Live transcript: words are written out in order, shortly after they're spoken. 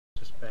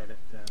Bayonet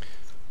down.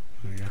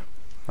 There you go.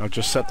 I'll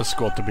just set the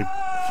squad to be...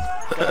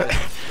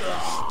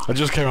 I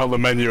just came out of the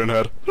menu and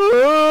heard...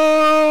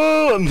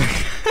 and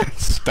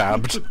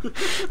stabbed.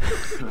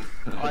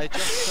 I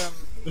just,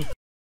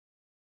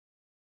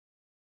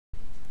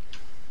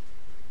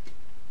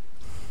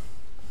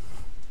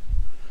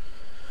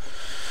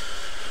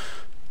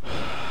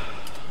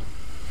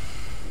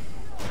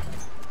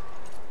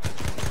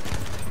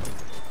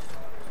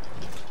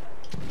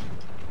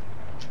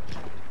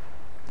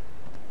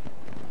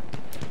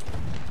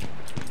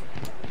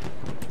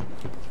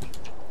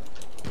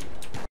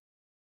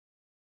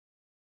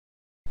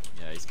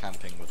 yeah, he's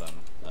camping with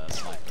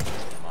sniper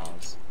on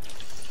Mars.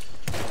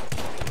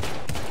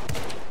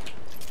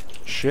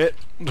 Shit.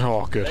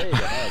 Oh, good. There you go,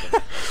 nailed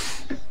it.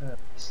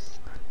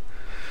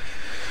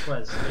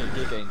 Where's Hey,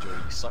 Gig Angel,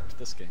 you sucked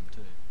this game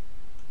too.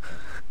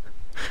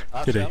 Did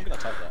Actually, he? I'm gonna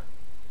type that.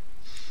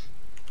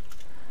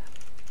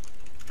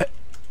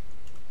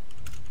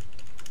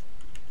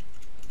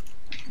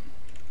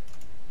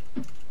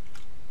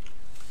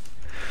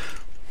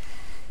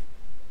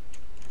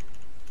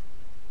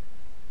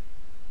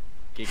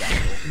 Gig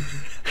Angle.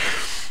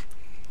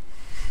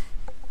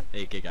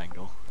 Hey, Gig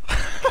Angle. I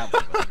can't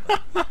believe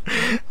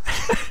that.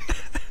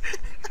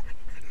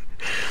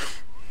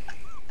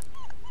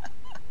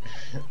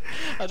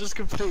 I just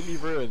completely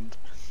ruined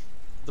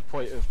the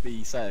point of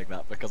me saying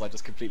that because I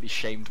just completely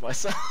shamed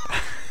myself.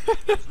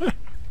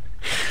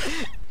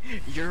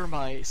 You're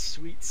my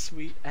sweet,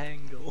 sweet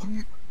angle.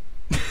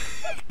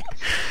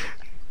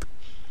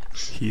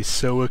 He's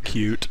so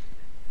acute.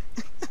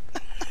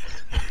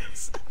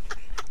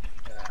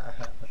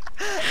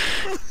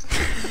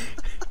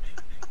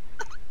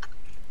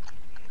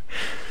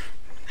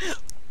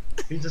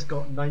 He just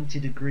got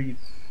 90-degree.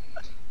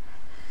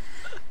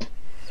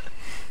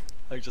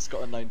 I just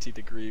got a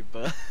 90-degree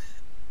burn.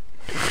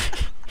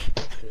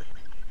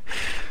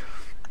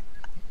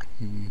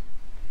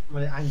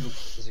 Well, angle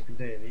as you can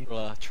do it.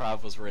 Well,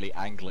 Trav was really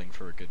angling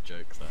for a good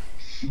joke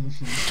there.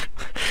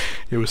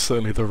 It was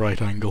certainly the right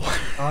angle.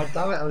 Oh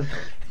damn it! I was...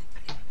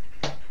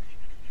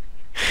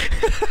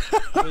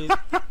 I mean,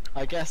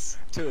 I guess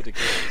to a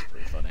degree it's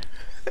pretty funny.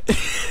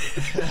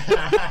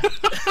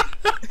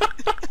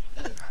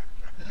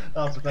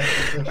 That's the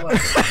best thing to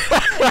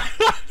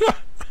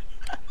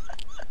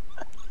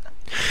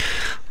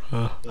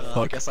Oh, I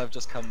fuck. guess I've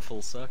just come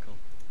full circle.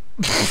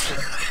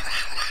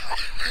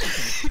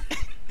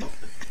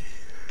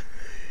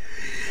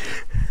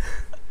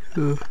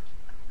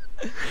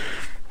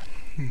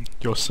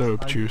 You're so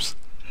obtuse.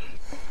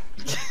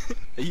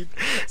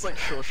 It's like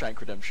Shawshank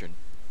Redemption.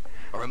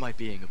 Or am I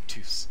being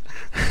obtuse?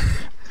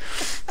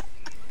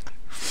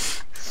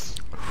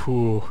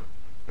 Ooh.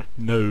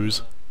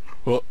 Nose.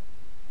 What?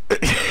 Can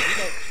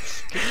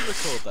you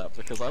record that?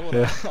 Because I wanna,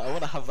 Yeah. I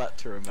wanna have that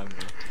to remember.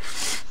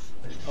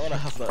 I wanna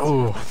have that.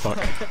 Oh, fuck.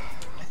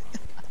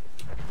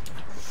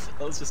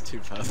 That was just too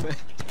perfect.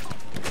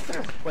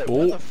 Wait,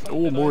 where the fuck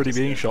Oh, did I'm I already just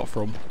being go? shot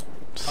from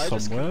I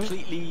just somewhere.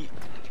 completely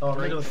Oh,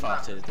 brain really?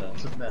 farted.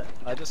 Submit.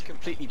 I just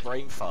completely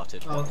brain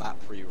farted Oh. on that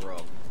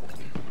pre-roll.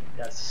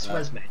 Yes,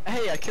 Swes me.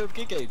 Hey, I killed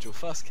Gig Angel,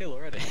 first kill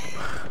already.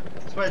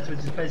 Swes, which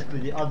is basically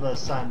the other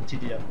San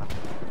TDM map.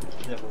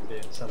 Never will be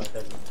in Sinai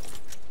Desert.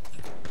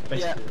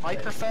 Yeah, Basically the I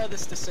same. prefer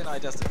this to Sinai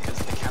Desert because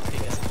the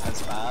camping isn't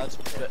as bad,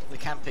 but the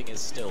camping is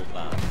still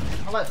bad.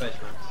 I like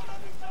both maps.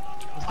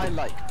 I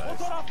like both.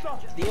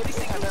 The only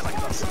thing I don't like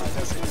about Sinai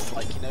Desert is,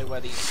 like, you know, where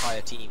the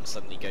entire team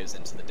suddenly goes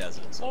into the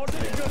desert. So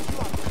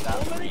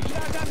that really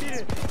irritates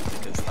me,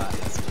 because that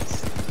is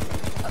just...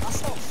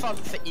 That's not fun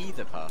for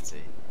either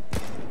party.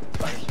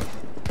 Like,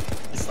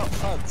 it's not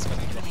fun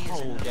spending the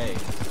whole game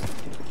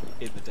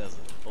in the desert.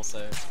 Also,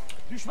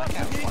 I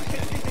can't find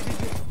any.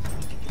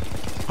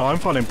 Oh, I'm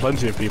finding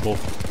plenty of people.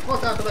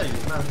 What's down below you?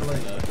 Man below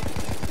you.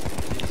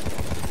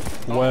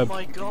 Where, Oh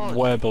my god!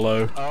 where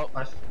below? Oh,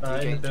 I, Gig in the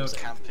Angel's building.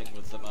 camping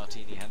with the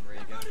Martini Henry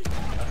again.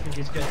 I think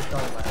he's going to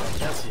die by now.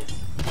 That's it.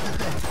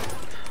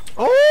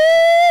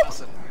 Oh!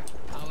 Listen,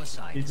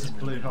 He just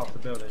blew half the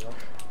building off.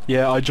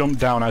 Yeah, I jumped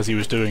down as he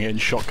was doing it and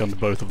shotgunned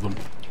both of them.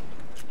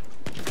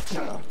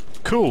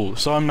 Cool,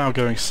 so I'm now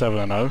going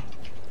 7-0.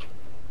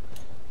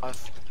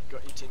 I've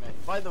got you,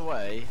 teammate. By the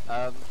way,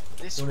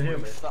 this You wanna hear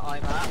roof me? that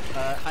I'm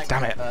at, hang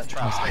Damn on, it! Travis,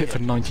 Oh, I stay hit for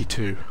here.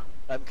 92.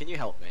 Can you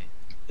help me?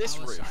 This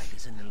Our roof, side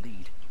is in the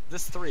lead.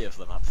 there's 3 of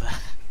them up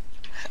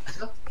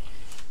there.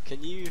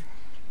 Can you...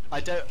 I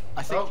think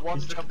Oh, one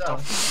he's looking jumped down.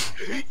 off.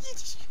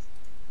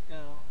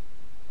 No.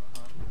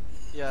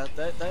 Yeah,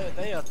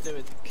 they are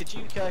doing... Could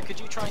you try and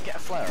get a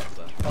flare up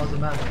there? I was a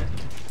man here.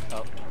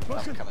 Oh,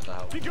 I'm coming to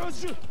help. He's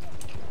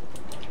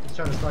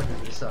trying to snipe me,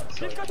 but he sucks.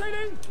 Sorry. I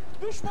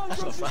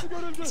love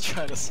that. He's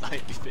trying to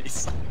snipe me, but he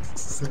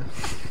sucks.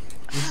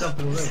 He's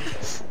jumping all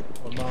over.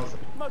 On Mars.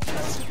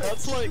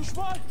 That's like...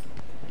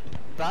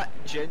 That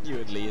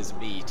genuinely is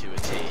me to a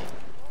T.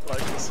 Like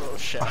the sort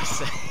of shit I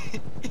say.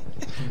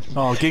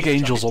 Oh, Gig He's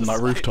Angel's trying on to that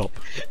snipe- rooftop.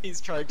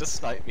 He's trying to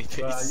snipe me, but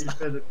he You've sucks.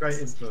 been a great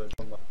influence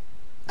on my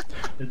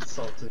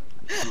insulting.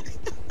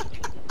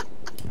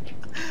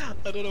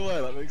 I don't know why,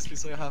 that makes me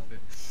so happy.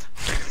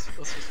 That's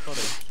just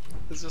funny.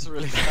 It's just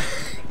really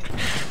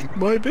funny.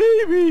 My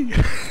baby!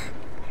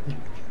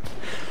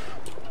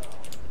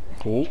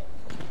 Cool.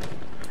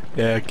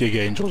 Yeah, Gig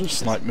Angel just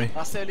sniped me.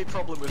 That's the only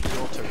problem with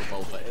the auto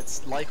revolver.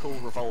 It's like all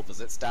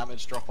revolvers, its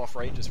damage drop-off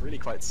range is really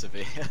quite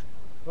severe.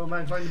 Oh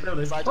man, find the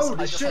building. I Holy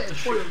just shit, had to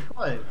it's shoot.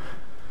 4-5.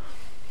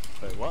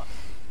 Wait, what?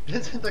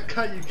 It's the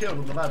guy you killed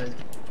on the ladder.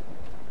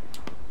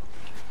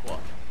 What?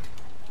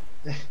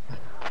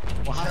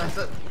 What I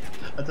happened?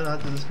 don't know how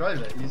to describe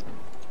it. He's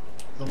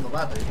on the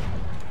ladder.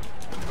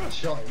 I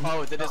shot him.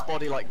 Oh, did his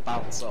body like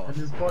bounce off? And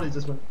his body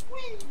just went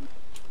whee!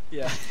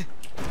 Yeah.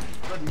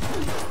 Bloody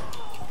whee.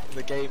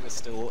 The game is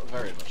still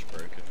very much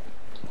broken.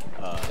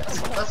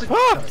 That's a good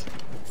Ah! choice.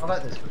 I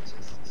like this one.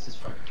 This is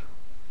fun.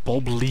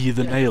 Bob Lee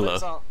the Yeah, Nailer.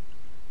 those aren't-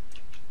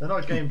 They're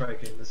not game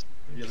breaking, this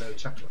you know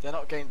chuckle. They're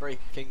not game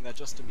breaking, they're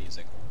just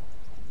amusing.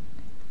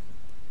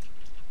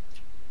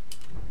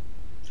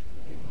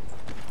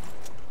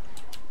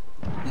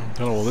 Don't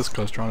know what this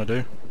guy's trying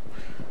to do.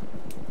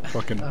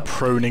 Fucking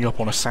proning up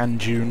on a sand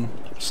dune,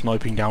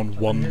 sniping down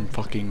one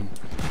fucking...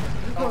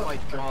 Oh my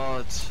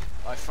god,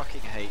 I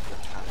fucking hate the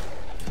panic.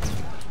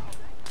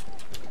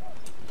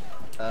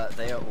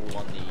 They are all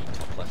on the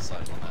top left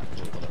side on that.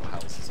 All the little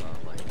houses are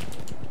like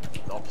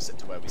the opposite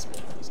to where we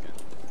spawned for this game.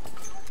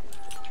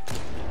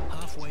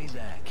 Halfway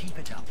there, keep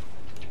it up.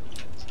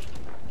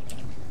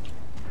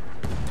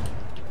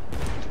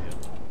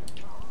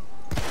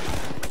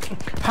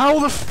 How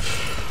the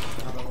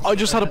f... I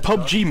just had a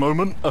PUBG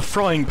moment. A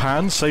frying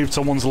pan saved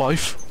someone's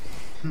life.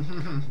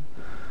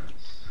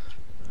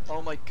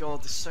 Oh my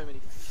god, there's so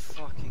many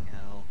fucking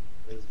hell.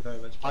 There's very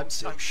much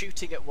I'm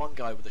shooting at one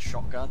guy with a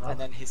shotgun, and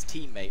then his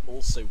teammate,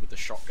 also with a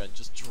shotgun,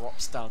 just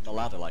drops down the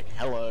ladder like,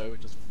 hello,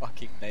 and just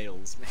fucking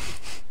nails me.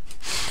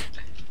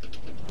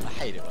 I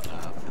hate it when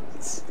that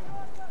happens.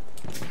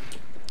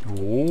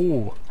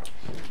 Ooh.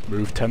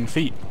 Move 10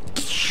 feet.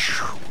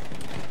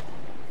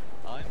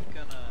 I'm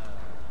gonna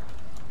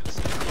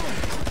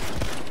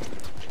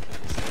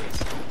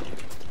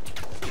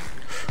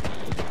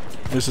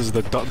This is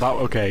the that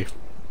okay.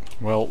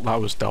 Well,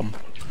 that was dumb.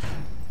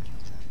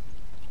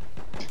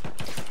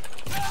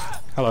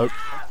 Hello.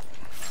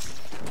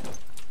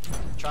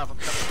 Trav, I'm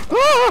coming.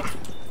 Ah!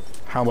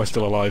 How am I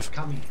still alive?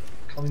 coming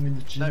in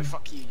the gym. No,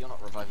 fuck you, you're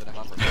not reviving him,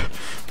 I'm reviving him.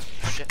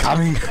 Shit.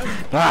 Coming!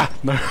 Ah!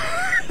 No.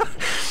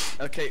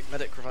 Okay,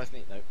 medic, revive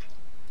me. No.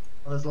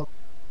 Oh, there's lots.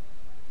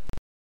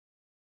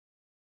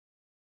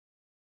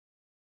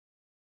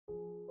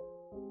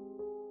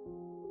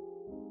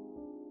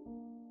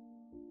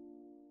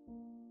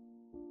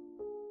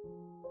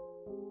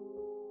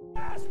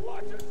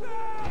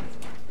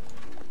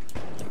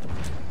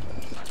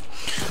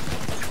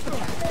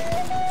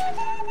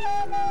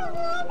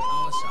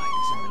 Our side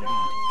is in the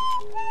lead.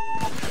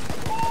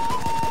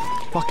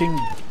 Fucking...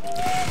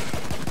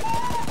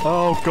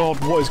 Oh god,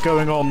 what is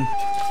going on?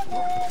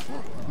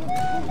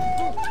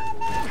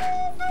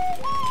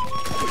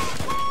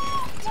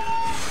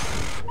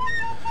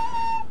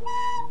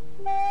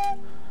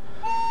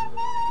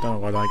 Don't know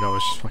why that guy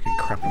was fucking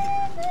crap. Oh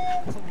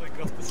my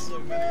god, there's so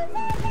many of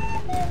them.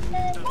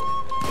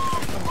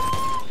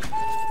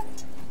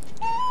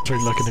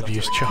 Doing like an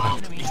abused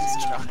child. Abused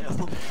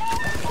child.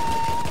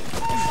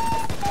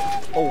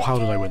 Oh, how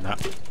did I win that?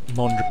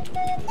 Mondra.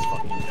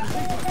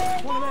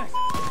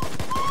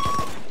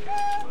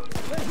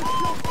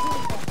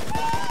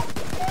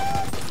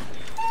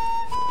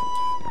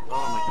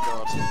 Oh my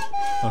god.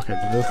 Okay,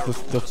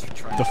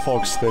 the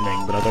fog's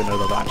thinning, but I don't know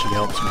that that actually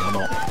helps me or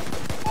not.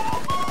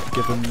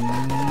 Given...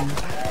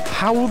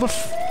 How the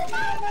f...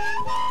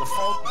 The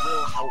fog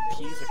will help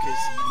you because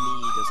you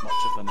need as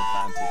much of an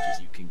advantage as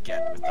you can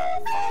get with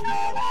that fucking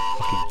gun.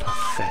 Fucking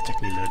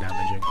pathetically low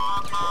damaging.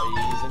 What are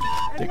you using?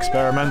 The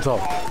experimental.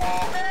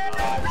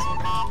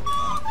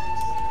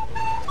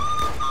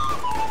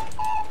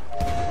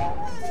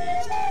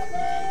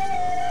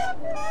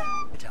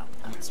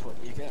 That's what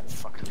you get,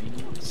 fucking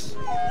idiots.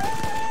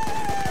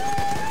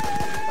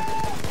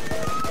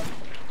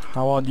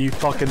 How aren't you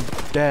fucking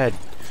dead?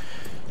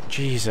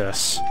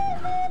 Jesus.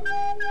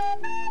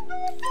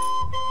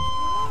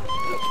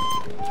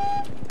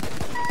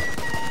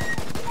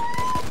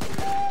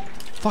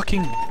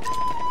 Fucking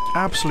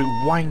absolute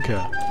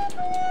wanker.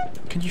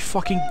 Can you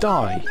fucking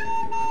die?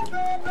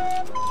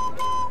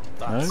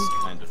 That's No?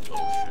 kind of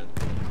bullshit.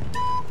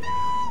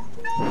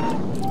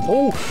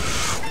 Oh!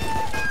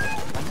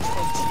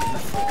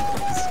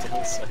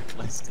 Still so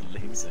close to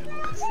losing.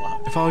 What the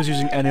fuck? If I was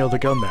using any other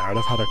gun there, I'd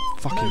have had a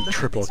fucking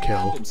triple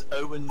kill. It's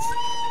Owen's.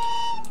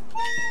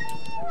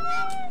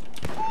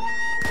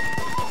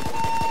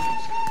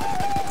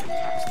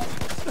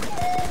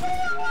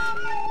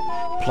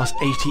 Plus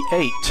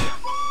 88.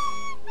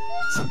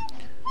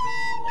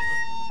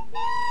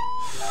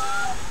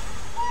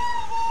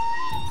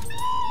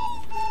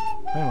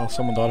 Oh well,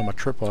 someone died on my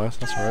tripwire,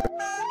 that's alright.